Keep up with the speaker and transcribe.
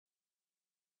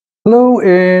Hello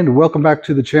and welcome back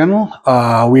to the channel.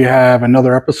 We have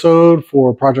another episode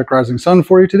for Project Rising Sun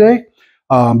for you today.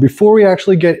 Before we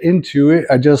actually get into it,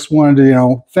 I just wanted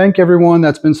to, thank everyone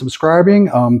that's been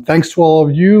subscribing. Thanks to all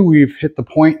of you, we've hit the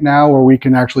point now where we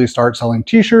can actually start selling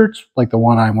t-shirts like the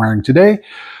one I'm wearing today.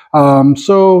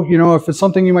 If it's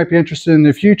something you might be interested in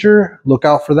the future, look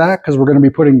out for that because we're going to be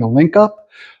putting the link up.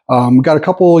 We've got a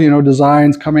couple,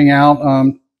 designs coming out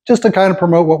just to kind of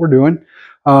promote what we're doing.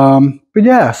 But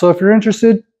yeah, so if you're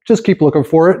interested, just keep looking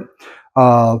for it.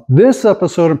 This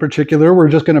episode in particular, we're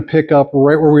just going to pick up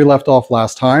right where we left off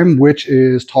last time, which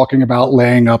is talking about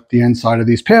laying up the inside of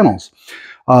these panels.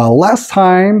 Last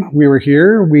time we were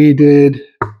here, we did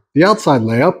the outside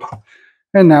layup,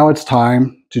 and now it's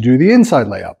time to do the inside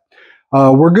layup.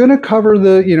 We're going to cover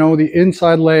the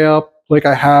inside layup like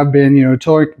I have been,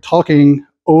 talking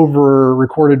over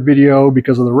recorded video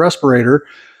because of the respirator.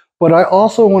 But I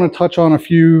also want to touch on a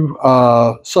few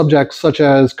subjects such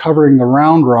as covering the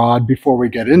round rod before we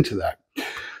get into that.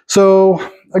 So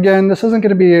again, this isn't going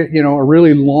to be a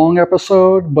really long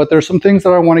episode, but there's some things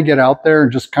that I want to get out there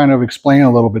and just kind of explain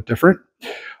a little bit different.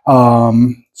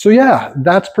 So yeah,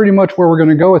 that's pretty much where we're going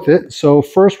to go with it. So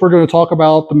first we're going to talk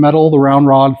about the metal, the round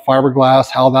rod,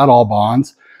 fiberglass, how that all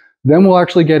bonds. Then we'll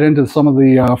actually get into some of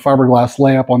the fiberglass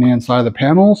layup on the inside of the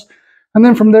panels. And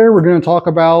then from there, we're going to talk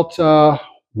about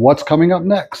what's coming up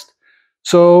next.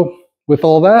 So with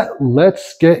all that,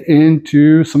 let's get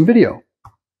into some video.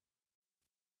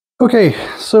 Okay,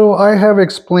 so I have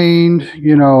explained,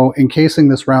 encasing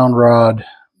this round rod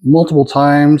multiple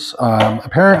times.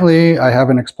 Apparently I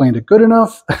haven't explained it good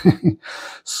enough.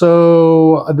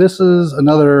 So this is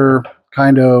another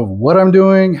kind of what I'm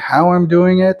doing, how I'm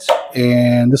doing it,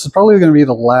 and this is probably going to be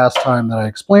the last time that I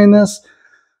explain this,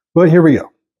 but here we go.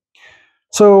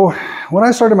 So when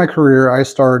I started my career, I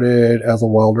started as a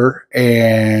welder,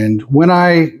 and when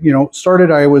I,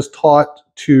 started, I was taught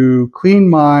to clean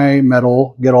my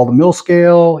metal, get all the mill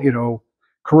scale,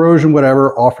 corrosion,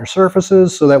 whatever, off your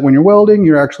surfaces, so that when you're welding,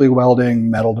 you're actually welding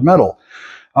metal to metal.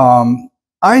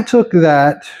 I took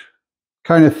that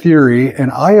kind of theory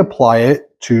and I apply it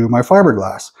to my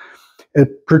fiberglass.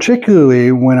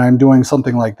 Particularly when I'm doing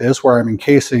something like this, where I'm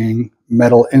encasing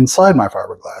metal inside my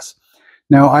fiberglass.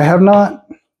 Now, I have not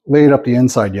laid up the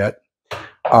inside yet,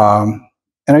 and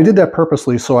I did that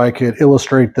purposely so I could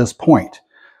illustrate this point.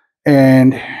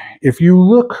 And if you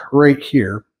look right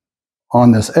here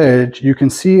on this edge, you can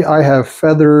see I have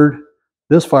feathered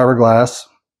this fiberglass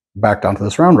back down to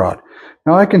this round rod.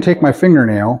 Now I can take my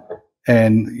fingernail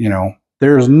and,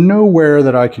 there's nowhere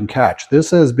that I can catch. This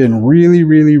has been really,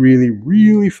 really, really,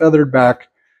 really feathered back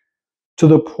to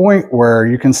the point where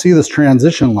you can see this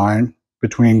transition line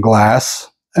between glass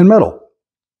and metal.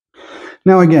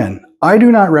 Now again, I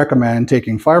do not recommend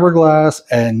taking fiberglass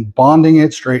and bonding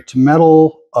it straight to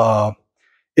metal.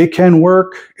 It can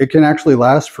work, it can actually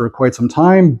last for quite some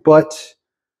time, but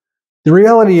the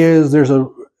reality is there's a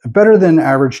better than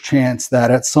average chance that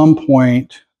at some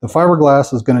point the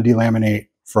fiberglass is going to delaminate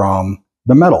from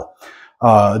the metal.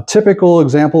 Typical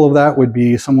example of that would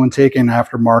be someone taking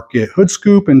aftermarket hood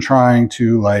scoop and trying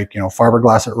to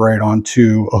fiberglass it right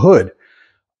onto a hood.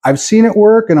 I've seen it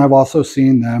work, and I've also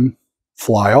seen them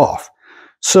fly off.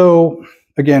 So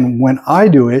again, when I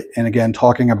do it, and again,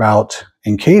 talking about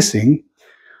encasing,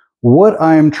 what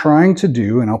I'm trying to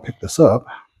do, and I'll pick this up,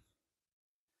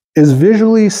 is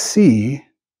visually see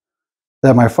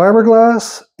that my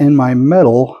fiberglass and my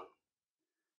metal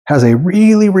has a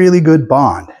really, really good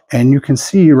bond. And you can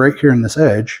see right here in this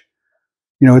edge,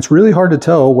 it's really hard to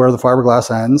tell where the fiberglass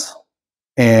ends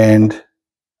and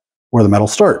where the metal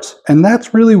starts. And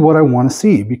that's really what I want to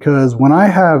see, because when I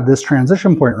have this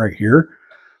transition point right here,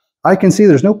 I can see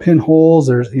there's no pinholes,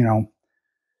 there's,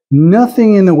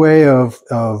 nothing in the way of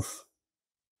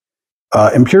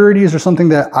impurities or something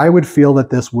that I would feel that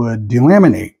this would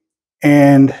delaminate.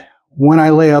 And when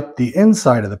I lay up the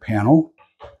inside of the panel,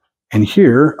 and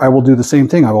here I will do the same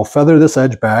thing. I will feather this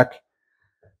edge back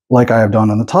like I have done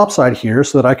on the top side here,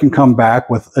 so that I can come back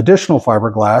with additional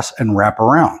fiberglass and wrap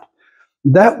around.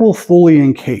 That will fully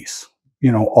encase,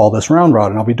 all this round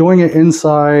rod, and I'll be doing it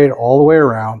inside all the way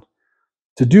around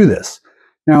to do this.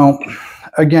 Now,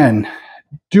 again,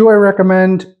 do I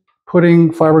recommend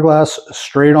putting fiberglass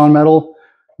straight on metal?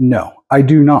 No, I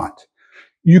do not.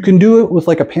 You can do it with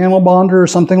like a panel bonder or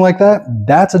something like that.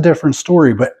 That's a different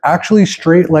story, but actually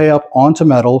straight layup onto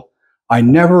metal, I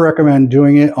never recommend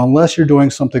doing it unless you're doing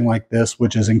something like this,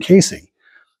 which is encasing.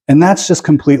 And that's just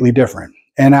completely different.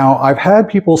 And now I've had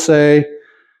people say,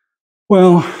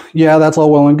 well, yeah, that's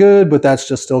all well and good, but that's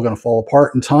just still going to fall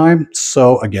apart in time.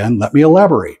 So again, let me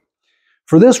elaborate.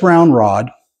 For this round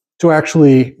rod, to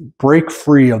actually break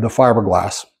free of the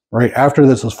fiberglass, right, after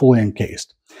this is fully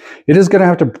encased. It is going to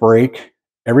have to break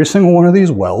every single one of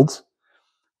these welds.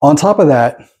 On top of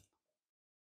that,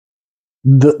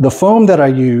 the foam that I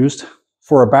used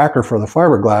for a backer for the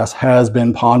fiberglass has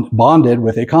been bonded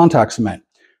with a contact cement.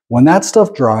 When that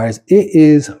stuff dries, it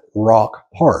is rock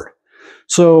hard.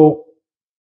 So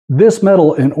this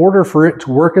metal, in order for it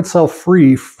to work itself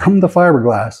free from the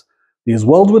fiberglass, these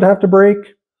welds would have to break.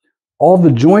 All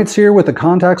the joints here with the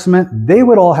contact cement, they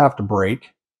would all have to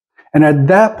break. And at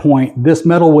that point, this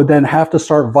metal would then have to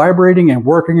start vibrating and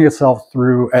working itself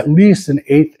through at least an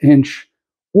 1/8 inch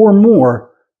or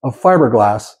more of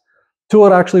fiberglass till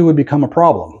it actually would become a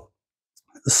problem.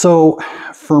 So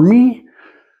for me,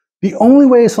 the only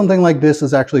way something like this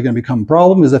is actually going to become a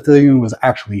problem is if the thing was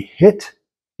actually hit,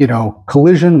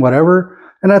 collision, whatever.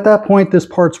 And at that point, this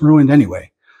part's ruined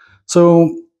anyway.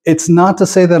 So it's not to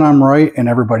say that I'm right and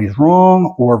everybody's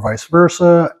wrong or vice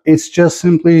versa. It's just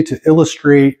simply to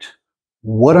illustrate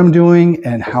what I'm doing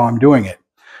and how I'm doing it.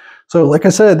 So like I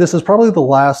said, this is probably the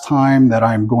last time that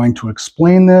I'm going to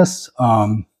explain this.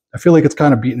 I feel like it's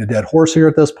kind of beating a dead horse here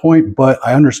at this point, but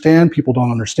I understand people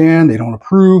don't understand, they don't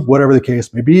approve, whatever the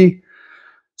case may be.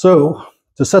 So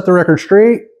to set the record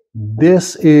straight,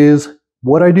 this is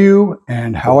what I do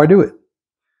and how I do it.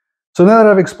 So now that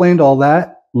I've explained all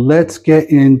that, let's get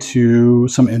into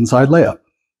some inside layup.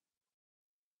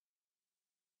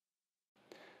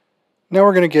 Now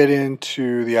we're going to get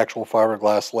into the actual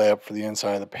fiberglass layup for the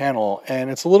inside of the panel, and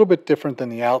it's a little bit different than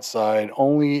the outside,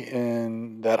 only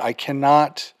in that I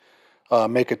cannot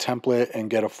make a template and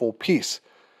get a full piece.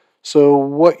 So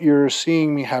what you're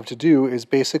seeing me have to do is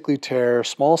basically tear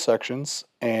small sections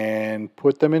and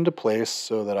put them into place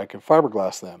so that I can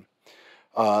fiberglass them.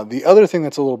 The other thing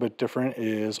that's a little bit different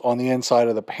is on the inside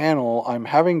of the panel, I'm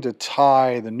having to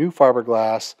tie the new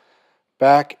fiberglass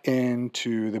back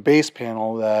into the base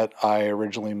panel that I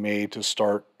originally made to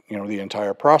start, the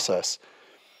entire process.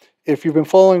 If you've been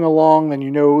following along, then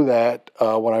you know that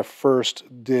when I first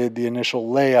did the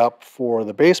initial layup for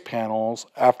the base panels,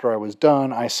 after I was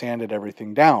done, I sanded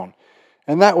everything down.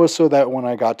 And that was so that when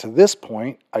I got to this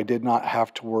point, I did not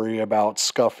have to worry about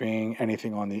scuffing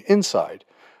anything on the inside.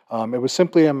 It was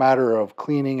simply a matter of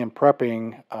cleaning and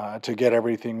prepping to get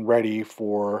everything ready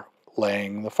for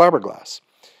laying the fiberglass.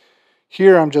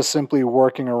 Here I'm just simply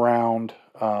working around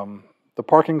the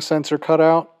parking sensor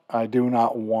cutout. I do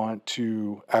not want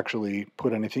to actually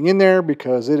put anything in there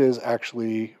because it is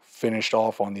actually finished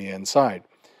off on the inside.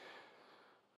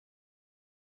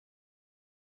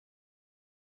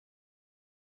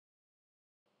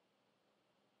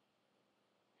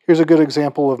 Here's a good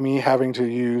example of me having to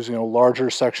use larger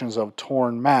sections of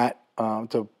torn mat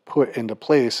to put into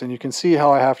place, and you can see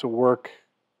how I have to work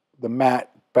the mat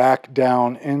back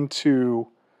down into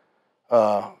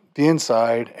the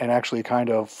inside and actually kind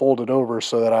of fold it over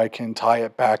so that I can tie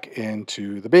it back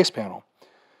into the base panel.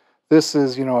 This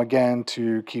is, again,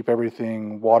 to keep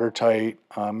everything watertight,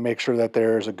 make sure that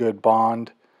there's a good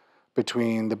bond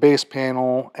between the base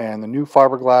panel and the new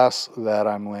fiberglass that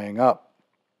I'm laying up.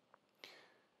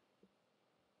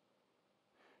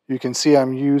 You can see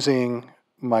I'm using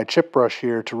my chip brush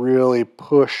here to really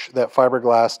push that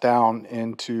fiberglass down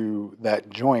into that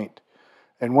joint.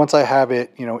 And once I have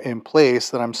it, in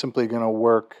place, then I'm simply going to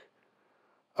work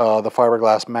the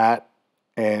fiberglass mat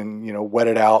and, wet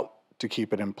it out to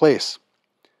keep it in place.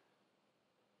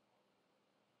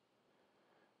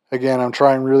 Again, I'm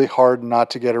trying really hard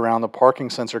not to get around the parking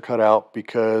sensor cutout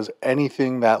because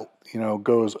anything that,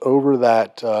 goes over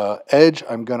that edge,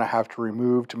 I'm going to have to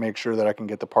remove to make sure that I can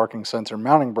get the parking sensor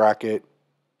mounting bracket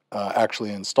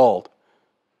actually installed.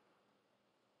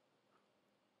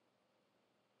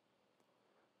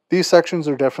 These sections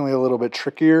are definitely a little bit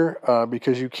trickier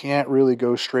because you can't really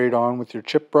go straight on with your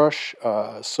chip brush.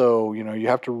 So, you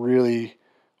have to really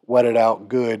wet it out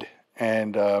good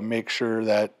and make sure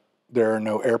that there are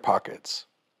no air pockets.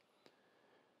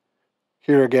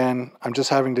 Here again, I'm just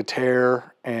having to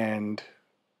tear and,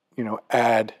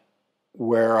 add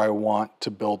where I want to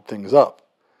build things up.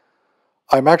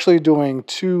 I'm actually doing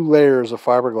 2 layers of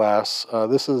fiberglass.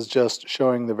 This is just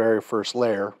showing the very first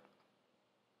layer.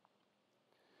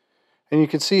 And you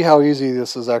can see how easy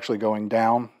this is actually going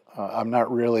down. I'm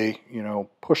not really,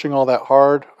 pushing all that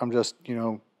hard. I'm just,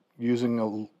 using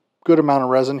a good amount of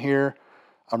resin here.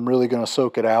 I'm really going to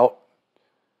soak it out.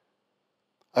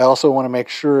 I also want to make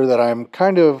sure that I'm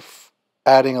kind of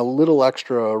adding a little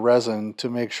extra resin to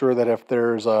make sure that if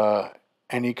there's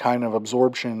any kind of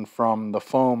absorption from the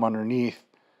foam underneath,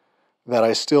 that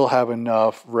I still have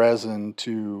enough resin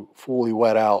to fully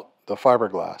wet out the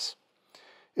fiberglass.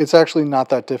 It's actually not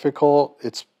that difficult.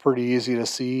 It's pretty easy to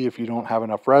see if you don't have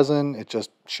enough resin. It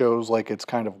just shows like it's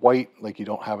kind of white, like you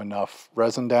don't have enough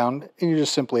resin down, and you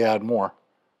just simply add more.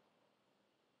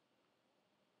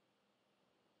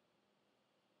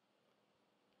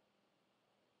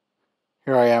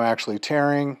 Here I am actually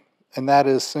tearing, and that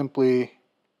is simply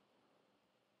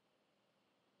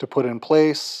to put in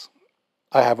place.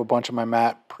 I have a bunch of my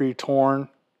mat pre-torn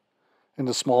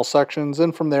into small sections,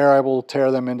 and from there I will tear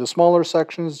them into smaller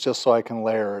sections just so I can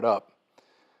layer it up.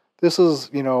 This is,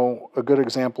 a good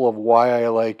example of why I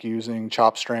like using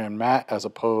chop strand mat as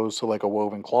opposed to like a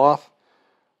woven cloth.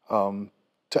 To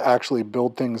actually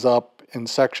build things up in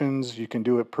sections, you can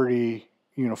do it pretty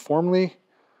uniformly.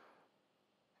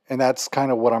 And that's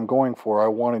kind of what I'm going for. I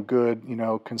want a good,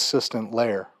 consistent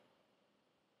layer.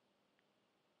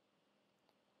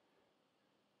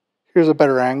 Here's a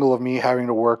better angle of me having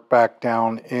to work back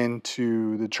down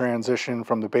into the transition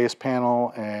from the base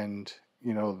panel and,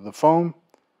 the foam.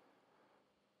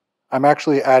 I'm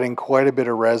actually adding quite a bit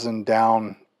of resin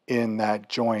down in that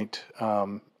joint,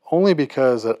 only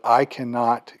because I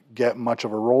cannot get much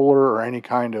of a roller or any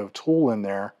kind of tool in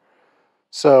there.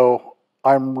 So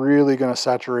I'm really going to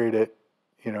saturate it,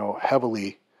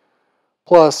 heavily.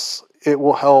 Plus, it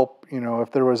will help,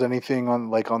 if there was anything on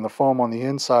the foam on the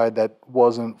inside that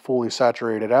wasn't fully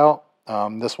saturated out,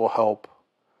 this will help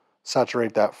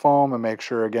saturate that foam and make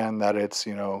sure again that it's,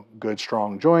 good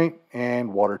strong joint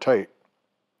and watertight.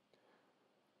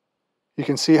 You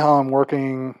can see how I'm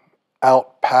working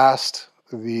out past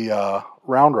the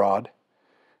round rod,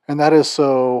 and that is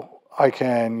so I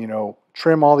can,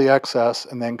 trim all the excess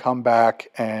and then come back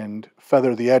and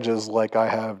feather the edges like I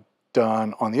have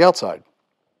done on the outside.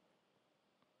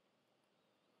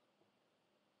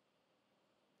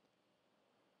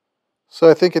 So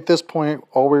I think at this point,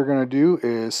 all we're going to do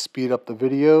is speed up the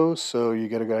video so you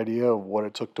get a good idea of what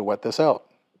it took to wet this out.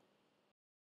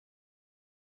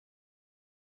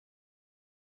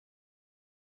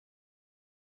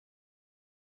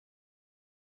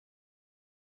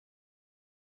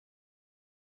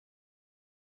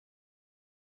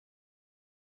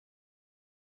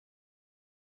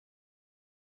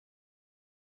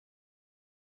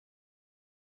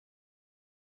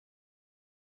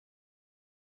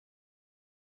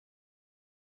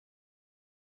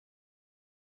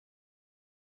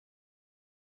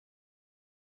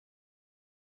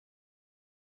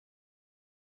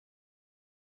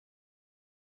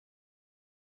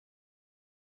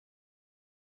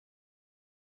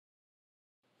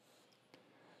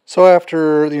 So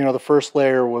after, the first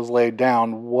layer was laid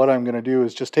down, what I'm going to do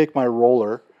is just take my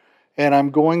roller and I'm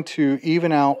going to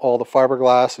even out all the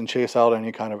fiberglass and chase out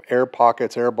any kind of air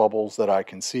pockets, air bubbles that I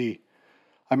can see.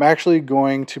 I'm actually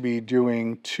going to be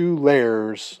doing 2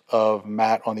 layers of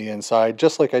mat on the inside,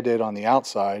 just like I did on the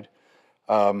outside.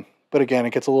 But again,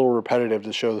 it gets a little repetitive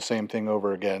to show the same thing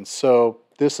over again. So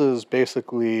this is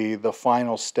basically the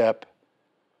final step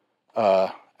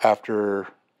after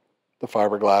the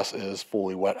fiberglass is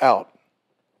fully wet out.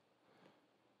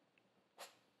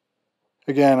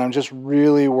 Again, I'm just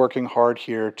really working hard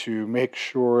here to make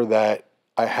sure that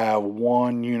I have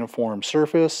one uniform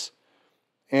surface,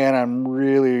 and I'm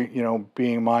really,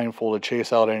 being mindful to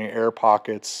chase out any air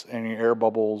pockets, any air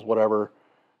bubbles, whatever,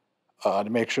 to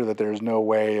make sure that there's no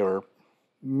way or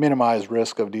minimize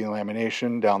risk of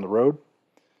delamination down the road.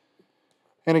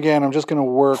 And again, I'm just going to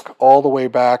work all the way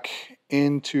back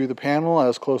into the panel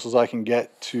as close as I can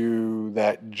get to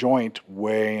that joint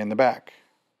way in the back.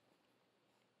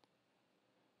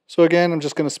 So again, I'm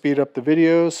just going to speed up the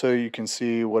video so you can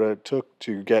see what it took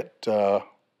to get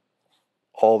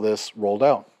all this rolled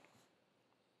out.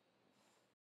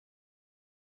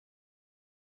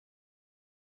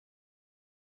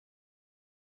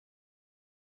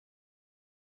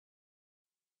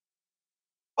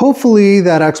 Hopefully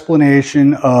that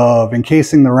explanation of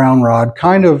encasing the round rod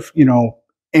kind of,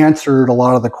 answered a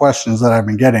lot of the questions that I've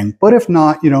been getting. But if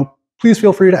not, please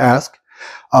feel free to ask.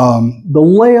 The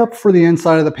layup for the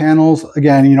inside of the panels,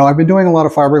 again, I've been doing a lot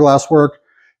of fiberglass work.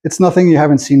 It's nothing you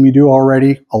haven't seen me do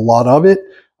already, a lot of it.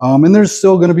 And there's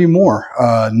still going to be more.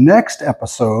 Next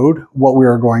episode, what we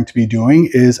are going to be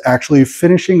doing is actually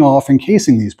finishing off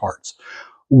encasing these parts.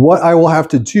 What I will have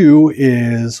to do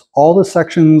is all the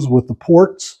sections with the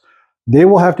ports, they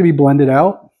will have to be blended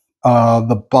out.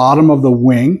 The bottom of the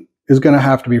wing is going to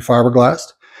have to be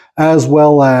fiberglassed, as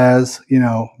well as,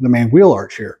 the main wheel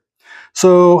arch here.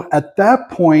 So at that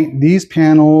point, these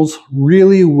panels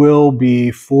really will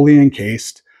be fully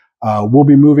encased. We'll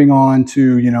be moving on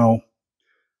to,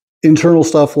 internal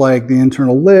stuff like the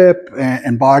internal lip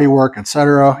and bodywork,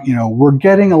 etc. You know, we're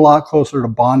getting a lot closer to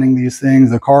bonding these things.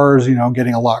 The car is, you know,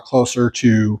 getting a lot closer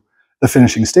to the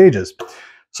finishing stages.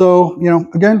 So, you know,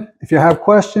 again, if you have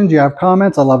questions, you have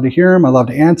comments, I love to hear them. I love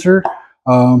to answer.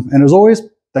 And as always,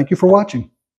 thank you for watching.